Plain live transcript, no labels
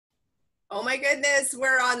Oh my goodness,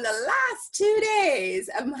 we're on the last 2 days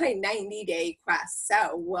of my 90-day quest.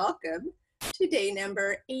 So welcome to day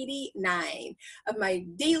number 89 of my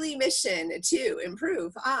daily mission to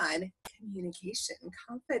improve on communication,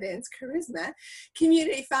 confidence, charisma,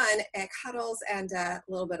 community fun, and cuddles, and a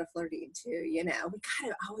little bit of flirting too. You know, we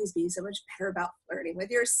gotta always be so much better about flirting.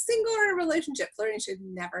 Whether you're single or in a relationship, flirting should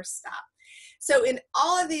never stop. So in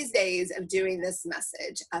all of these days of doing this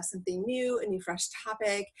message of something new, a new fresh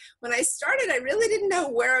topic, when I started, I really didn't know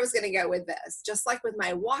where I was going to go with this. Just like with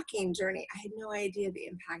my walking journey, I had no idea the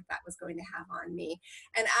impact that was going to have on me.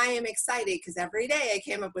 And I am excited because every day I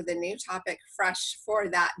came up with a new topic fresh for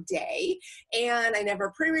that day. And I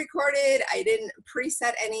never pre-recorded. I didn't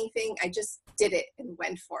preset anything. I just did it and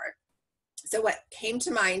went for it. So what came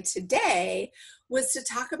to mind today was to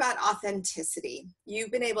talk about authenticity.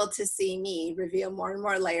 You've been able to see me reveal more and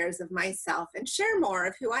more layers of myself and share more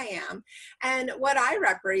of who I am and what I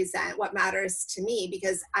represent, what matters to me,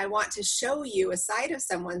 because I want to show you a side of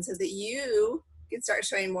someone so that you can start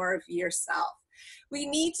showing more of yourself. We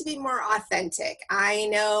need to be more authentic. I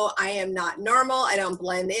know I am not normal. I don't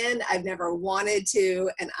blend in. I've never wanted to,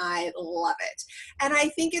 and I love it. And I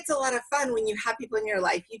think it's a lot of fun when you have people in your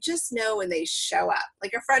life, you just know when they show up.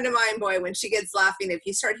 Like a friend of mine, boy, when she gets laughing, if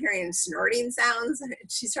you start hearing snorting sounds,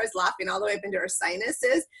 she starts laughing all the way up into her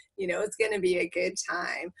sinuses, you know it's going to be a good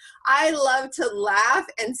time. I love to laugh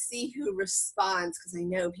and see who responds because I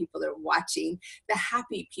know people are watching, the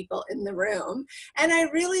happy people in the room. And I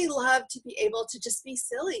really love to be able to just be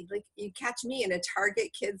silly. Like you catch me in a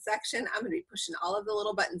Target kids section, I'm going to be pushing all of the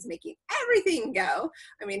little buttons, making everything go.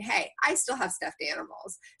 I mean, hey, I still have stuffed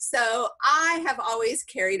animals. So I have always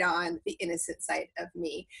carried on the innocent side of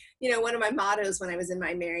me. You know, one of my mottos when I was in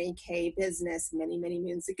my Mary Kay business many, many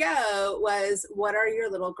moons ago was, what are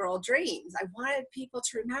your little girl dreams? I wanted people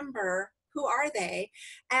to remember, who are they?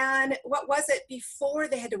 And what was it before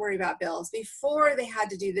they had to worry about bills, before they had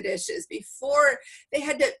to do the dishes, before they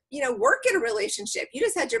had to, work in a relationship? You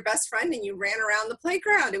just had your best friend and you ran around the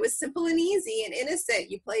playground. It was simple and easy and innocent.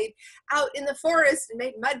 You played out in the forest and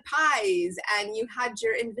made mud pies and you had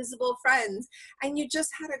your invisible friends and you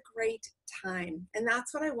just had a great time. And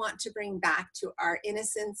that's what I want to bring back to our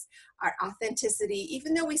innocence, our authenticity.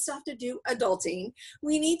 Even though we still have to do adulting,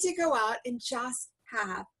 we need to go out and just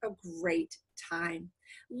have a great time.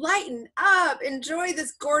 Lighten up, enjoy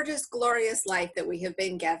this gorgeous, glorious life that we have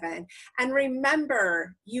been given. And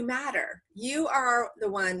remember, you matter. You are the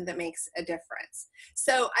one that makes a difference.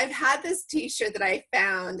 So I've had this t-shirt that I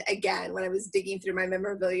found again when I was digging through my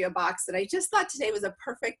memorabilia box that I just thought today was a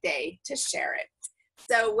perfect day to share it.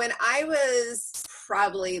 So when I was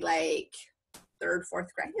probably like third, fourth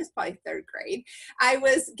grade, it was probably third grade, I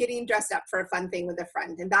was getting dressed up for a fun thing with a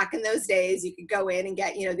friend. And back in those days, you could go in and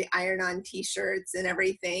get, the iron-on t-shirts and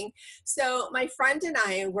everything. So my friend and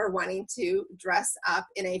I were wanting to dress up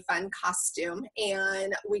in a fun costume.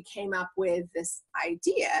 And we came up with this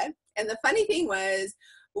idea. And the funny thing was,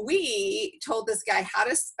 we told this guy how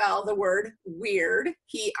to spell the word weird.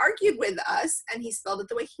 He argued with us and he spelled it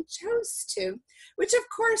the way he chose to, which of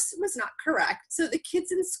course was not correct. So the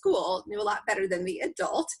kids in school knew a lot better than the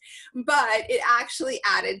adult, but it actually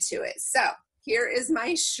added to it. So here is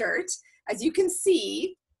my shirt. As you can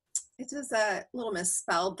see, it was a little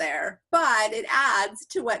misspelled there, but it adds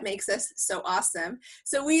to what makes us so awesome.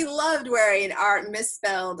 So we loved wearing our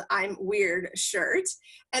misspelled I'm weird shirt.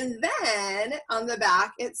 And then on the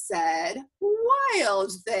back, it said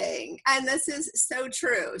wild thing. And this is so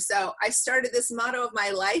true. So I started this motto of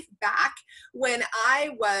my life back when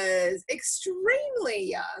I was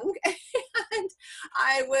extremely young. And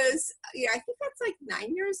I was, I think that's like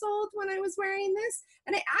 9 years old when I was wearing this.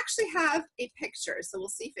 And I actually have a picture. So we'll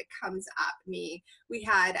see if it comes up. We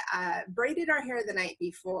had braided our hair the night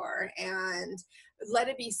before and let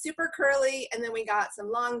it be super curly. And then we got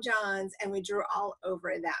some long johns and we drew all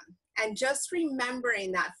over them. And just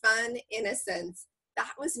remembering that fun innocence,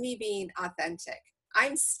 that was me being authentic.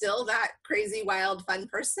 I'm still that crazy, wild, fun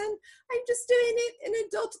person. I'm just doing it in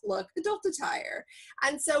adult look, adult attire.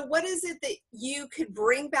 And so what is it that you could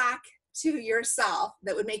bring back to yourself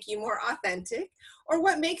that would make you more authentic, or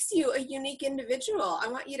what makes you a unique individual? I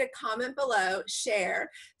want you to comment below, share,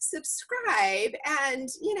 subscribe, and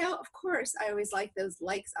of course, I always like those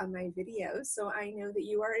likes on my videos so I know that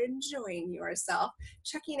you are enjoying yourself,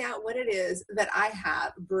 checking out what it is that I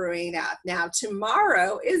have brewing up. Now,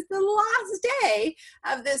 tomorrow is the last day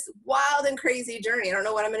of this wild and crazy journey. I don't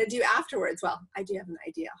know what I'm going to do afterwards. Well, I do have an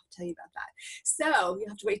idea. I'll tell you about that. So you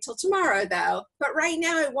have to wait till tomorrow though. But right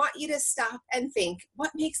now I want you to stop and think,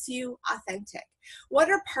 what makes you authentic? What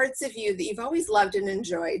are parts of you that you've always loved and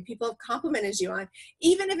enjoyed, people have complimented you on,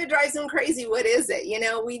 even if it drives them crazy? What is it? You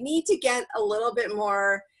know, we need to get a little bit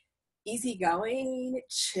more easygoing,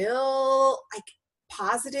 chill, like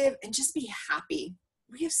positive, and just be happy.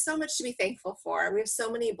 We have so much to be thankful for. We have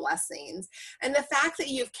so many blessings. And the fact that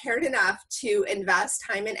you've cared enough to invest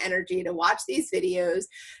time and energy to watch these videos,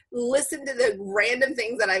 listen to the random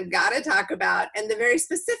things that I've got to talk about, and the very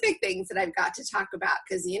specific things that I've got to talk about,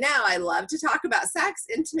 because you know, I love to talk about sex,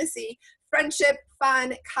 intimacy, friendship,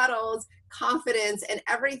 fun, cuddles, confidence, and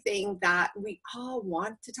everything that we all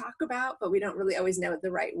want to talk about, but we don't really always know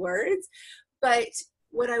the right words. But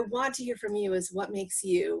what I want to hear from you is what makes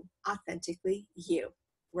you authentically you.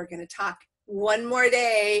 We're going to talk one more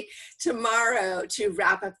day tomorrow to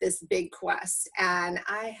wrap up this big quest. And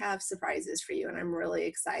I have surprises for you, and I'm really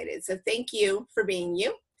excited. So thank you for being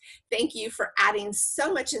you. Thank you for adding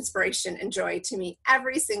so much inspiration and joy to me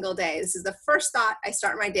every single day. This is the first thought I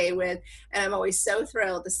start my day with, and I'm always so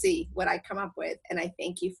thrilled to see what I come up with. And I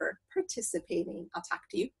thank you for participating. I'll talk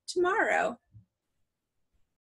to you tomorrow.